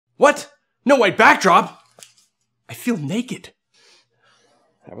What? No white backdrop? I feel naked.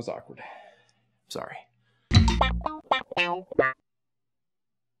 That was awkward. Sorry.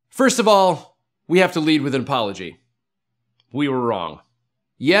 First of all, we have to lead with an apology. We were wrong.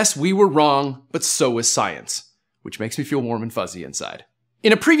 Yes, we were wrong, but so was science, which makes me feel warm and fuzzy inside.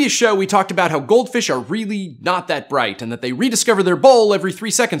 In a previous show, we talked about how goldfish are really not that bright and that they rediscover their bowl every 3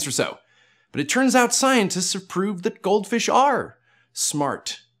 seconds or so. But it turns out scientists have proved that goldfish are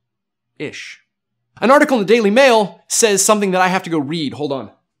smart-ish. An article in the Daily Mail says something that I have to go read. Hold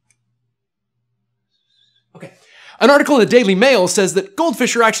on. Okay. An article in the Daily Mail says that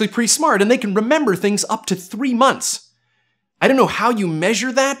goldfish are actually pretty smart and they can remember things up to 3 months. I don't know how you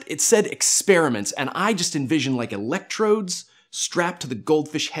measure that. It said experiments, and I just envision like electrodes strapped to the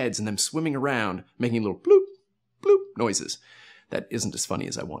goldfish heads and them swimming around, making little bloop, bloop noises. That isn't as funny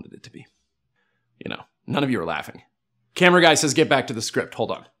as I wanted it to be. You know, none of you are laughing. Camera guy says get back to the script. Hold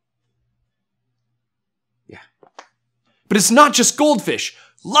on. Yeah. But it's not just goldfish.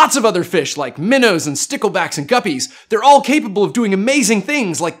 Lots of other fish like minnows and sticklebacks and guppies, they're all capable of doing amazing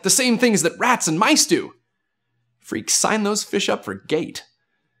things like the same things that rats and mice do. Freaks, sign those fish up for gate.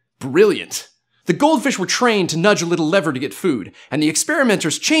 Brilliant. The goldfish were trained to nudge a little lever to get food, and the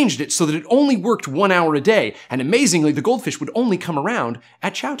experimenters changed it so that it only worked 1 hour a day, and amazingly, the goldfish would only come around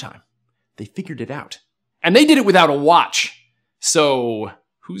at chow time. They figured it out. And they did it without a watch. So,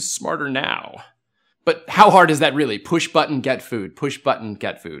 who's smarter now? But how hard is that really? Push button, get food. Push button,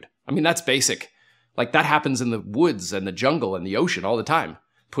 get food. I mean, that's basic. Like, that happens in the woods and the jungle and the ocean all the time.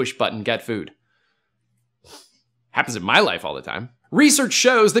 Push button, get food. Happens in my life all the time. Research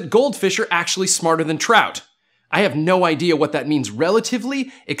shows that goldfish are actually smarter than trout. I have no idea what that means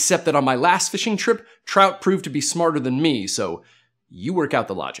relatively, except that on my last fishing trip, trout proved to be smarter than me, so you work out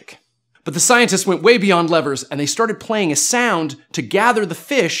the logic. But the scientists went way beyond levers, and they started playing a sound to gather the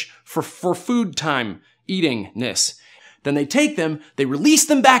fish for food time, eatingness. Then they take them, they release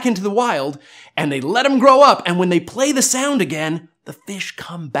them back into the wild, and they let them grow up, and when they play the sound again, the fish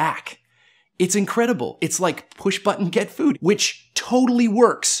come back. It's incredible. It's like push button, get food, which totally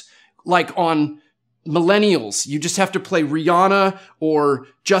works. Like on millennials, you just have to play Rihanna or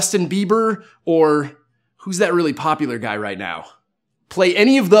Justin Bieber or who's that really popular guy right now? Play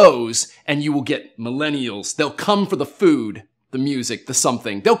any of those and you will get millennials. They'll come for the food, the music, the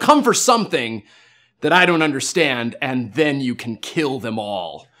something. They'll come for something that I don't understand, and then you can kill them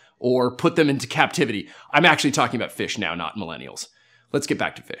all or put them into captivity. I'm actually talking about fish now, not millennials. Let's get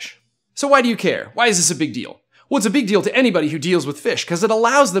back to fish. So why do you care? Why is this a big deal? Well, it's a big deal to anybody who deals with fish because it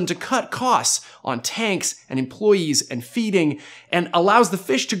allows them to cut costs on tanks and employees and feeding and allows the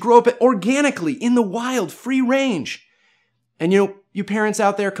fish to grow up organically in the wild, free range. And you know, you parents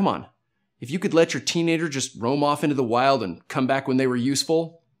out there, come on. If you could let your teenager just roam off into the wild and come back when they were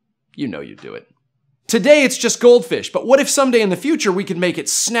useful, you know you'd do it. Today it's just goldfish, but what if someday in the future we could make it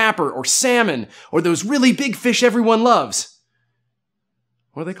snapper or salmon or those really big fish everyone loves?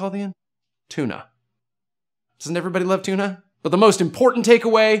 What are they called again? Tuna. Doesn't everybody love tuna? But the most important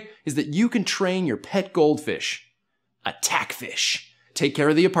takeaway is that you can train your pet goldfish. Attack fish. Take care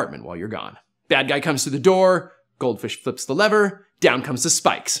of the apartment while you're gone. Bad guy comes to the door, goldfish flips the lever, down comes the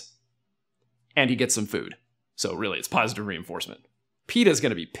spikes. And he gets some food. So really, it's positive reinforcement. Peta's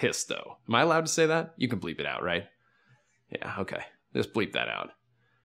gonna be pissed though. Am I allowed to say that? You can bleep it out, right? Yeah, okay. Just bleep that out.